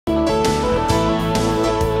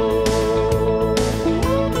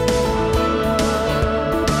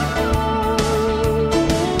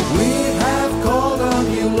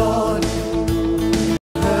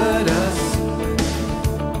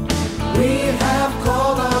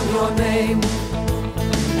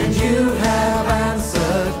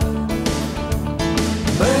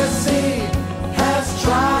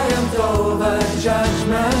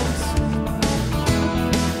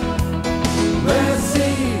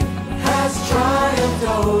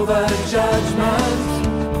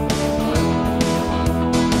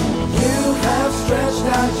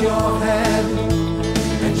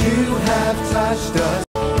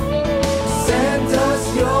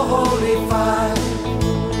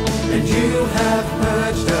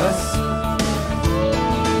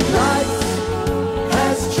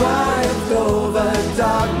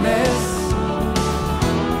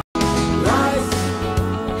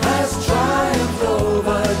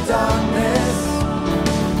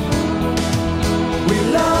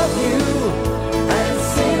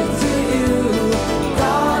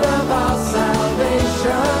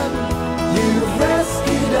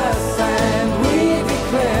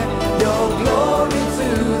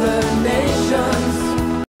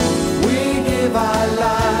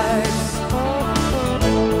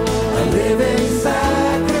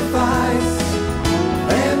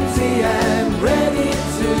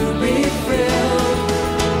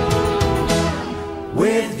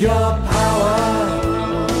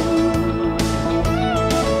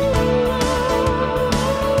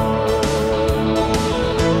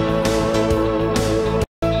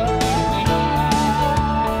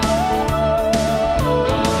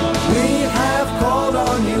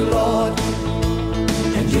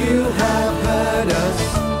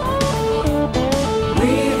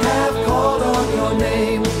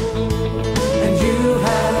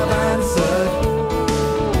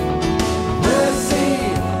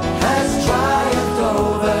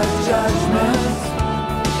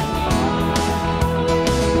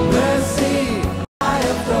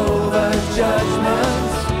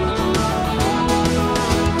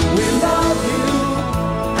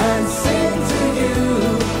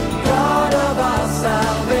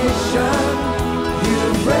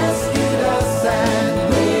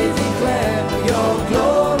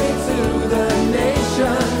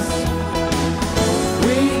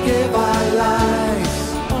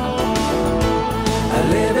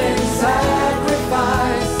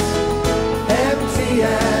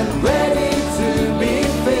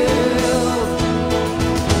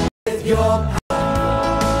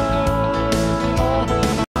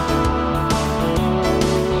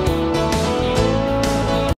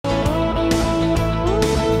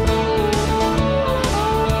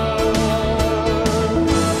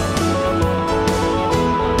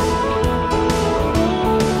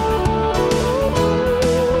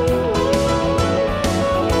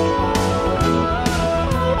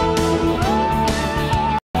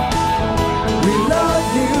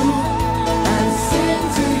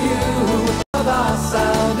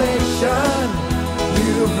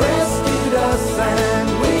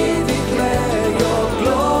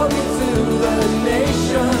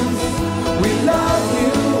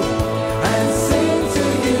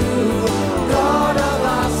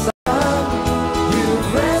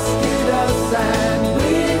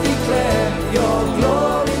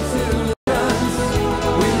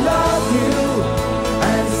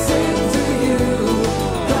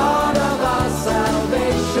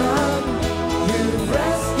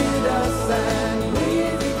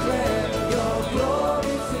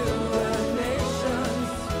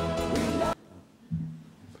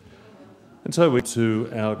So we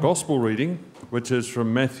to our Gospel reading, which is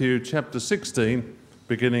from Matthew chapter 16,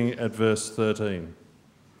 beginning at verse 13.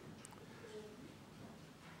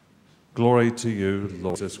 Glory to you,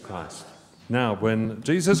 Lord Jesus Christ. Now, when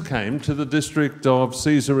Jesus came to the district of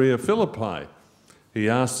Caesarea Philippi, he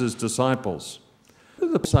asked his disciples, "Who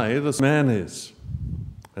do they say this man is?"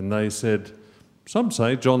 And they said, "Some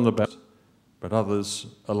say John the Baptist, but others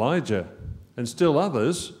Elijah, and still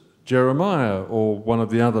others Jeremiah or one of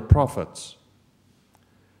the other prophets."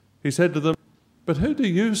 He said to them, "But who do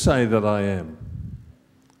you say that I am?"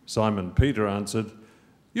 Simon Peter answered,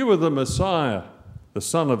 "You are the Messiah, the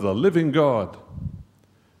Son of the living God."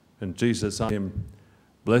 And Jesus said to him,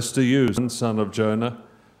 "Blessed are you, son of Jonah,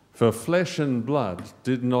 for flesh and blood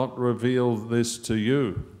did not reveal this to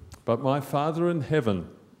you, but my Father in heaven.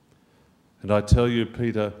 And I tell you,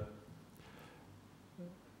 Peter,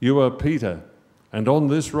 you are Peter, and on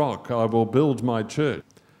this rock I will build my church,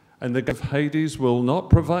 and the gate of Hades will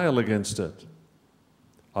not prevail against it.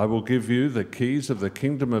 I will give you the keys of the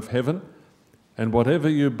kingdom of heaven, and whatever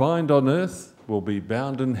you bind on earth will be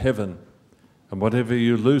bound in heaven, and whatever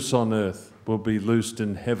you loose on earth will be loosed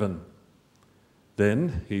in heaven."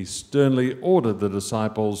 Then he sternly ordered the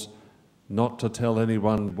disciples not to tell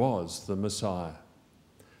anyone who was the Messiah.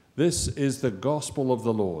 This is the gospel of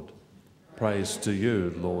the Lord. Praise to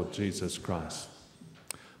you, Lord Jesus Christ.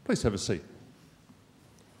 Please have a seat.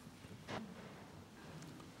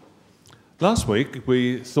 Last week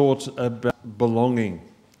we thought about belonging.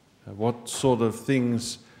 What sort of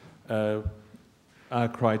things are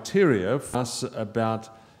criteria for us about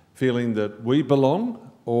feeling that we belong,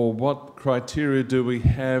 or what criteria do we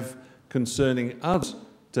have concerning others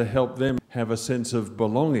to help them have a sense of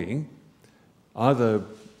belonging, either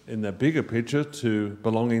in the bigger picture to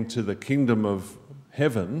belonging to the kingdom of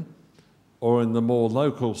heaven, or in the more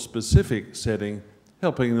local specific setting,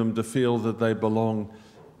 helping them to feel that they belong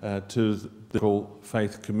to the local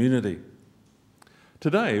faith community.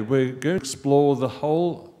 Today we're going to explore the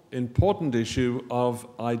whole important issue of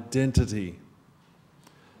identity.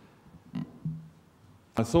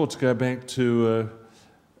 I thought to go back to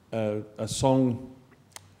a song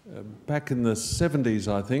back in the 70s,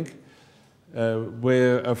 I think,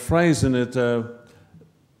 where a phrase in it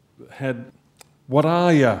had, "What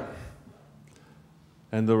are you?"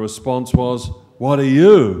 And the response was, "What are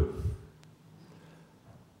you?"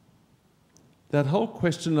 That whole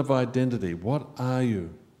question of identity, what are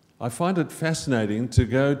you? I find it fascinating to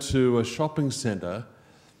go to a shopping centre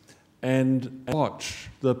and watch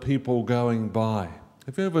the people going by.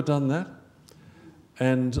 Have you ever done that?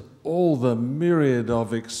 And all the myriad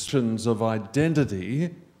of expressions of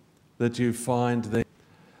identity that you find there.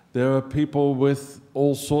 There are people with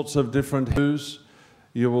all sorts of different hues.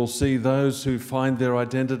 You will see those who find their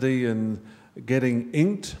identity in getting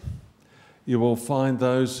inked. You will find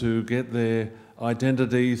those who get their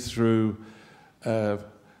identity through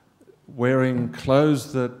wearing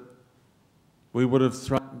clothes that we would have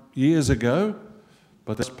thrown years ago,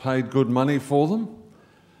 but that's paid good money for them.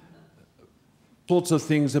 Sorts of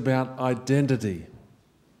things about identity.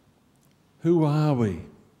 Who are we?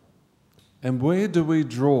 And where do we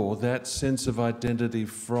draw that sense of identity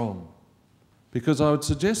from? Because I would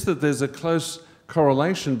suggest that there's a close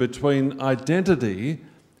correlation between identity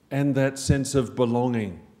and that sense of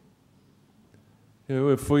belonging. You know,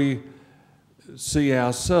 if we see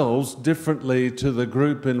ourselves differently to the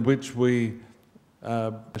group in which we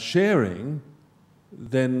are sharing,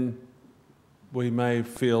 then we may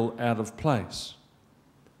feel out of place.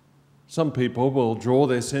 Some people will draw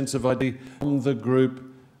their sense of identity from the group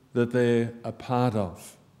that they're a part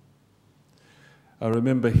of. I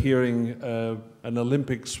remember hearing an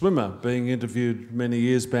Olympic swimmer being interviewed many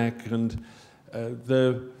years back, and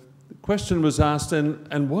the question was asked,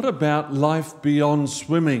 and what about life beyond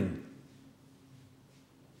swimming?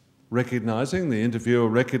 Recognising, the interviewer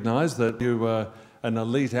recognised that you are an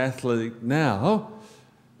elite athlete now,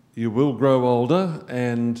 you will grow older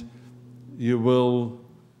and you will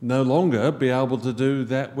no longer be able to do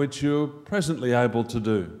that which you're presently able to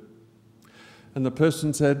do. And the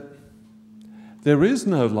person said, there is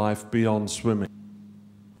no life beyond swimming.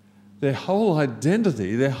 Their whole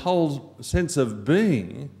identity, their whole sense of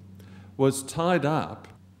being was tied up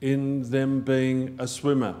in them being a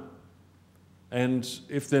swimmer. And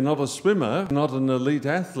if they're not a swimmer, not an elite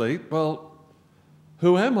athlete, well,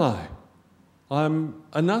 who am I? I'm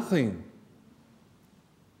a nothing.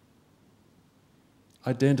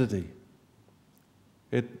 Identity.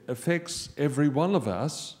 It affects every one of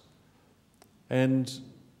us, and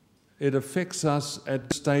it affects us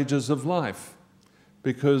at stages of life,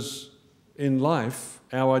 because in life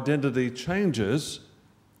our identity changes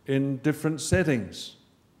in different settings.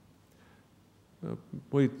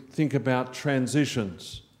 We think about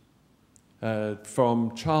transitions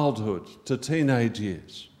from childhood to teenage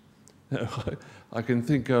years. I can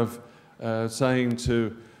think of saying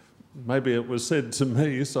to, maybe it was said to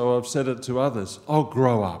me, so I've said it to others, "Oh,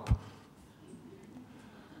 grow up.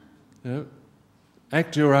 You know,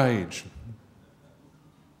 act your age."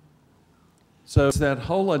 So it's that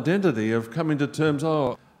whole identity of coming to terms,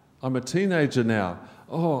 oh, I'm a teenager now.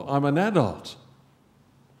 Oh, I'm an adult.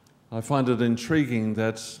 I find it intriguing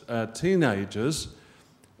that teenagers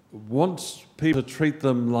want people to treat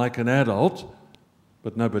them like an adult,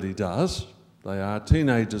 but nobody does. They are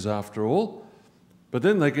teenagers after all. But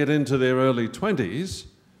then they get into their early 20s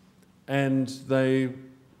and they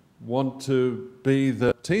want to be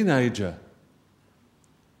the teenager,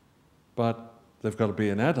 but they've got to be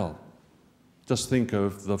an adult. Just think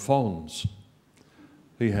of the Fonz.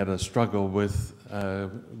 He had a struggle with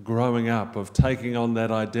growing up, of taking on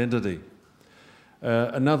that identity.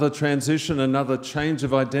 Another transition, another change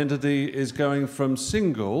of identity is going from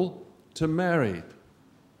single to married.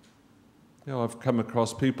 You know, I've come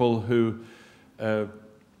across people who,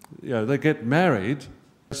 they get married,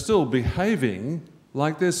 still behaving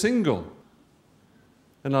like they're single.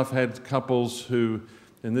 And I've had couples who,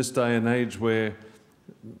 in this day and age where it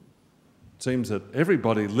seems that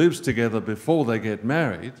everybody lives together before they get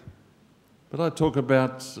married, but I talk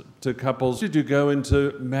about to couples, did you go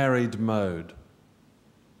into married mode?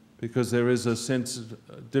 Because there is a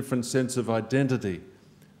different sense of identity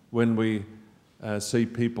when we see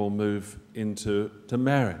people move into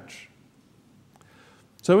marriage.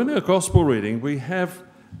 So in our gospel reading, we have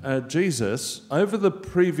Jesus, over the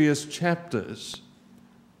previous chapters,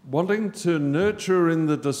 wanting to nurture in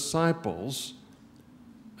the disciples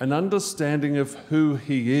an understanding of who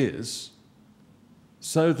he is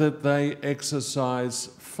so that they exercise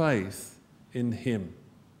faith in him.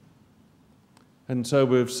 And so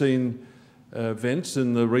we've seen events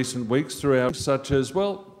in the recent weeks throughout, such as,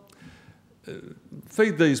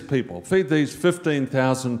 feed these people, feed these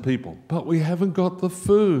 15,000 people, but we haven't got the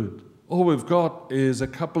food. All we've got is a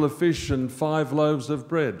couple of fish and 5 loaves of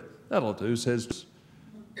bread. That'll do, says Jesus.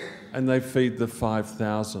 And they feed the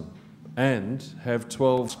 5,000 and have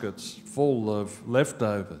 12 baskets full of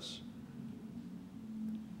leftovers.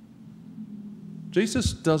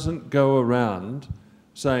 Jesus doesn't go around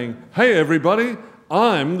saying, "Hey everybody,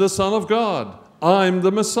 I'm the Son of God. I'm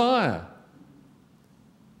the Messiah."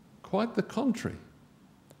 Quite the contrary.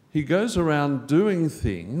 He goes around doing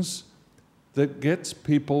things that gets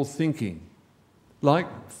people thinking,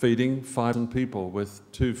 like feeding 5,000 people with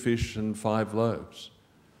 2 fish and 5 loaves.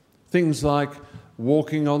 Things like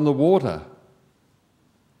walking on the water.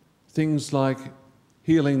 Things like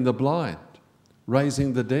healing the blind,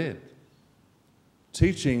 raising the dead.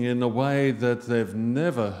 Teaching in a way that they've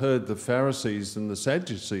never heard the Pharisees and the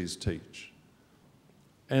Sadducees teach.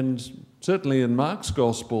 And certainly in Mark's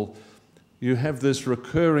Gospel, you have this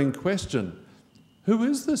recurring question, who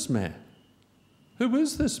is this man? Who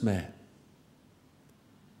is this man?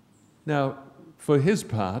 Now, for his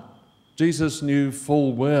part, Jesus knew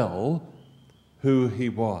full well who he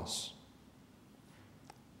was.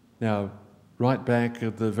 Now, right back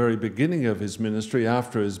at the very beginning of his ministry,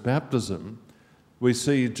 after his baptism, we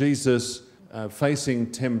see Jesus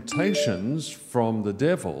facing temptations from the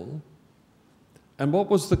devil. And what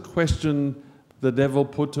was the question the devil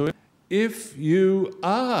put to him? If you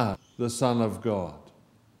are the Son of God,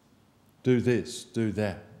 do this, do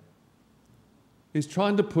that. He's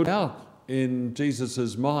trying to put out in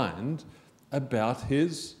Jesus' mind about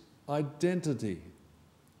his identity.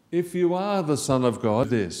 If you are the Son of God,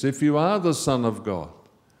 this. If you are the Son of God.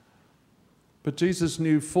 But Jesus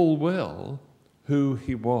knew full well who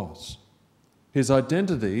he was. His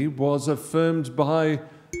identity was affirmed by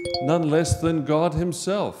none less than God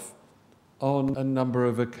himself on a number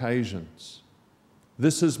of occasions.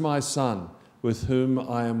 This is my Son, with whom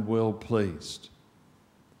I am well pleased.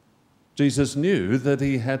 Jesus knew that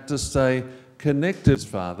he had to stay connected to his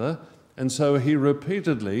Father, and so he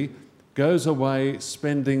repeatedly goes away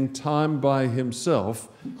spending time by himself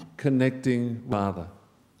connecting with the Father.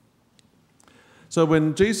 So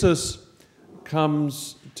when Jesus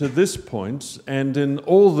comes to this point, and in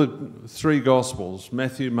all the 3 Gospels,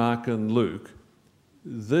 Matthew, Mark and Luke,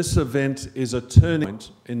 this event is a turning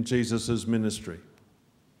point in Jesus' ministry.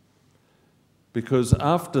 Because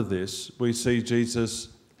after this, we see Jesus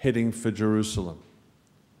heading for Jerusalem.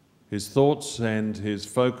 His thoughts and his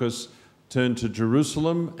focus turn to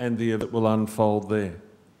Jerusalem and the event will unfold there.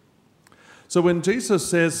 So when Jesus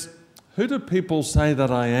says, "Who do people say that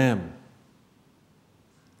I am?"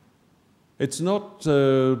 It's not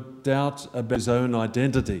doubt about his own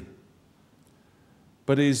identity,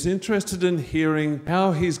 but he's interested in hearing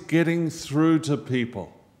how he's getting through to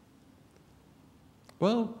people.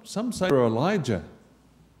 Well, some say you're Elijah.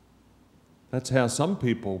 That's how some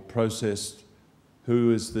people processed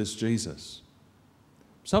who is this Jesus.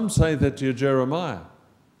 Some say that you're Jeremiah.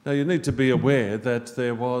 Now you need to be aware that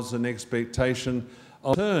there was an expectation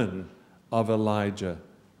of the return of Elijah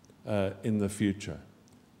in the future.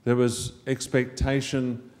 There was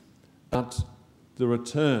expectation about the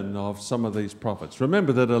return of some of these prophets.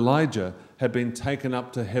 Remember that Elijah had been taken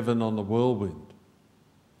up to heaven on the whirlwind.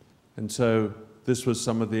 And so this was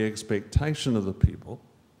some of the expectation of the people.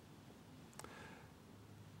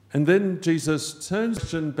 And then Jesus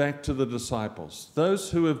turns back to the disciples, those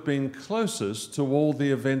who have been closest to all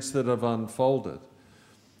the events that have unfolded.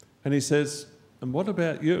 And he says, and what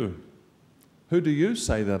about you? Who do you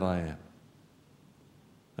say that I am?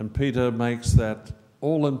 And Peter makes that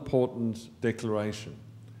all-important declaration.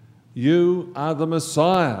 You are the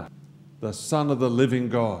Messiah, the Son of the living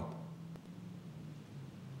God.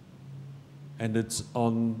 And it's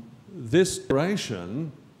on this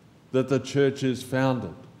declaration that the church is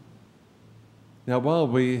founded. Now, while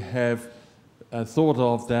we have thought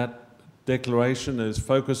of that declaration as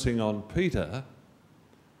focusing on Peter,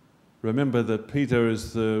 remember that Peter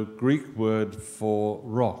is the Greek word for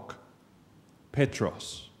rock,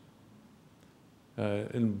 Petros.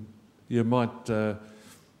 And you might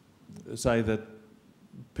say that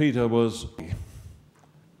Peter was,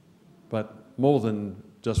 but more than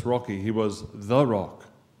just rocky, he was the rock,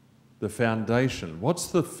 the foundation. What's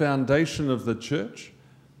the foundation of the church?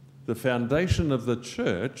 The foundation of the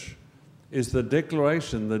church is the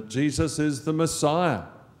declaration that Jesus is the Messiah,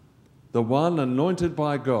 the one anointed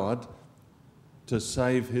by God to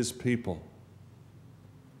save his people.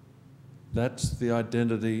 That's the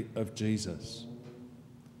identity of Jesus.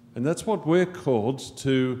 And that's what we're called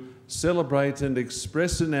to celebrate and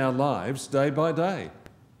express in our lives day by day.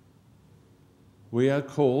 We are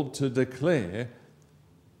called to declare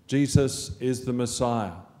Jesus is the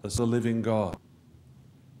Messiah, the living God.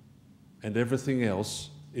 And everything else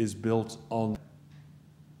is built on.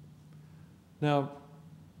 Now,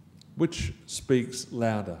 which speaks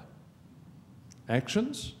louder?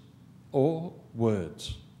 Actions or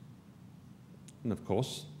words? And of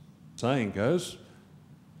course, the saying goes,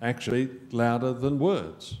 actions speak louder than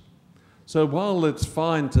words. So while it's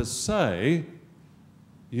fine to say,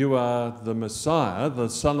 you are the Messiah, the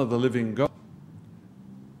Son of the living God,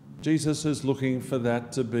 Jesus is looking for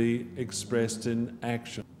that to be expressed in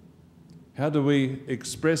action. How do we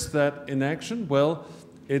express that in action? Well,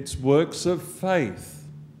 it's works of faith.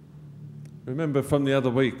 Remember from the other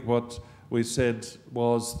week what we said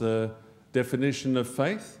was the definition of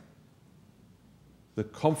faith? The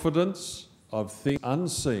confidence of things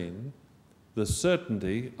unseen, the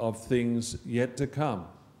certainty of things yet to come.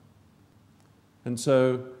 And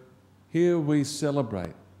so here we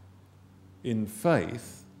celebrate in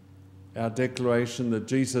faith our declaration that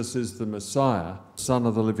Jesus is the Messiah, Son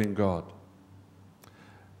of the living God.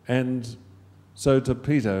 And so to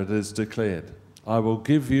Peter it is declared, I will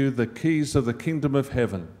give you the keys of the kingdom of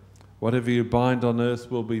heaven. Whatever you bind on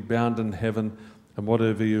earth will be bound in heaven, and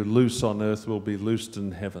whatever you loose on earth will be loosed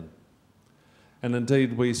in heaven. And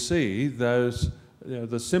indeed we see those,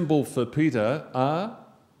 the symbol for Peter are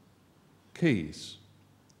keys.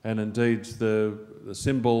 And indeed the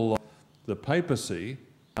symbol of the papacy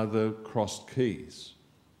are the crossed keys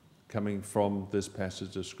coming from this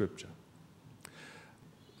passage of Scripture.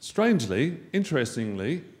 Strangely,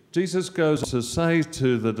 interestingly, Jesus goes to say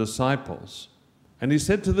to the disciples, and he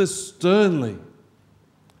said to this sternly,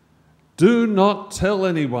 do not tell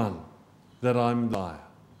anyone that I'm the Messiah.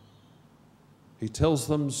 He tells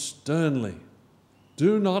them sternly,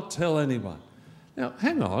 do not tell anyone. Now,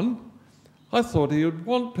 hang on. I thought he would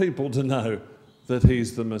want people to know that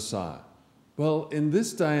he's the Messiah. Well, in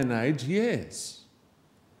this day and age, yes.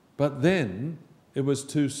 But then it was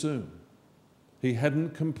too soon. He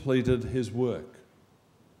hadn't completed his work.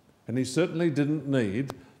 And he certainly didn't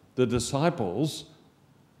need the disciples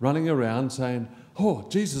running around saying, oh,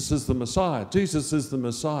 Jesus is the Messiah, Jesus is the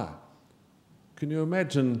Messiah. Can you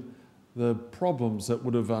imagine the problems that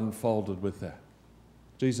would have unfolded with that?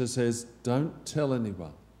 Jesus says, don't tell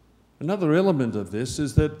anyone. Another element of this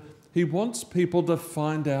is that he wants people to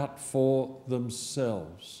find out for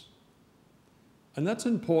themselves. And that's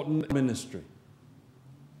important in ministry.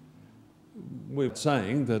 We're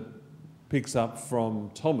saying that picks up from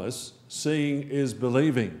Thomas, seeing is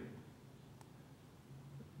believing.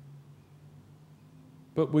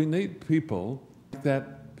 But we need people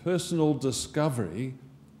that personal discovery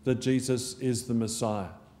that Jesus is the Messiah.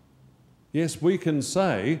 Yes, we can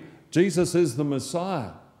say Jesus is the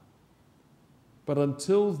Messiah, but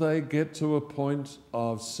until they get to a point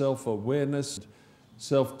of self-awareness,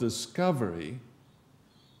 self-discovery,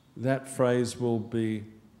 that phrase will be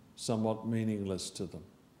somewhat meaningless to them.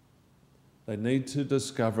 They need to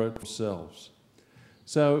discover it themselves.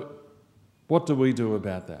 So what do we do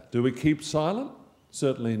about that? Do we keep silent?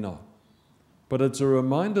 Certainly not. But it's a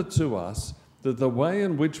reminder to us that the way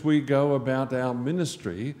in which we go about our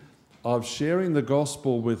ministry of sharing the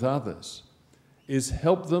gospel with others is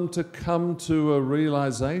help them to come to a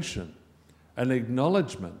realization, an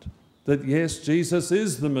acknowledgement that yes, Jesus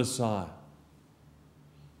is the Messiah.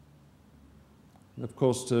 And of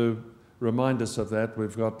course, to remind us of that,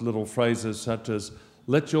 we've got little phrases such as,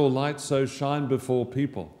 "Let your light so shine before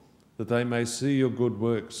people that they may see your good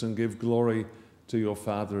works and give glory to your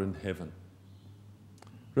Father in heaven."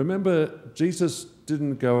 Remember, Jesus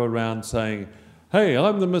didn't go around saying, "Hey,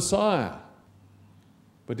 I'm the Messiah."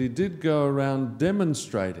 But he did go around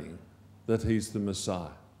demonstrating that he's the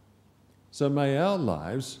Messiah. So may our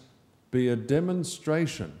lives be a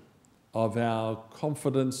demonstration of our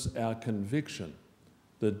confidence, our conviction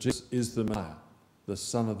that Jesus is the Messiah, the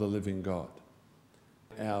Son of the living God.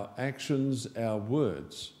 Our actions, our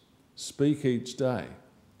words speak each day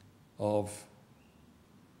of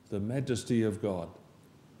the majesty of God,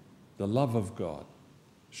 the love of God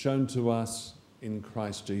shown to us in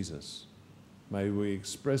Christ Jesus. May we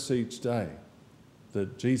express each day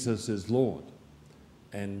that Jesus is Lord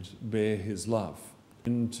and bear his love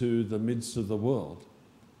into the midst of the world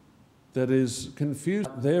that is confused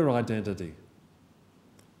about their identity.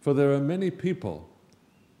 For there are many people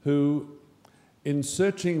who, in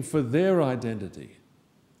searching for their identity,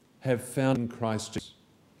 have found in Christ Jesus.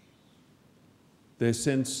 Their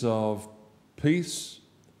sense of peace,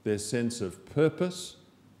 their sense of purpose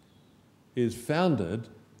is founded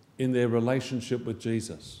in their relationship with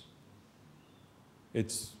Jesus.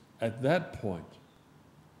 It's at that point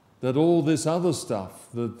that all this other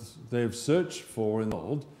stuff that they've searched for in the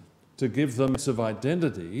world to give them a sense of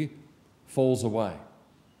identity falls away.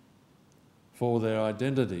 For their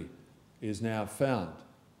identity is now found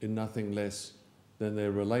in nothing less than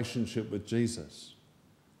their relationship with Jesus,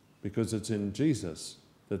 because it's in Jesus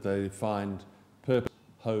that they find purpose,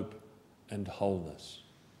 hope, and wholeness.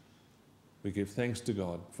 We give thanks to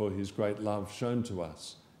God for his great love shown to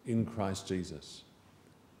us in Christ Jesus.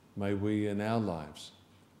 May we in our lives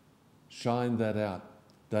shine that out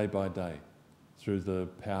day by day through the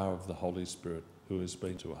power of the Holy Spirit who has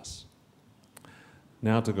been to us.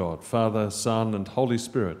 Now to God, Father, Son, and Holy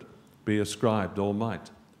Spirit, be ascribed all might,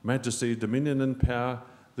 majesty, dominion, and power,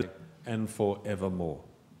 and forevermore.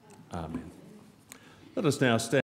 Amen. Let us now stand.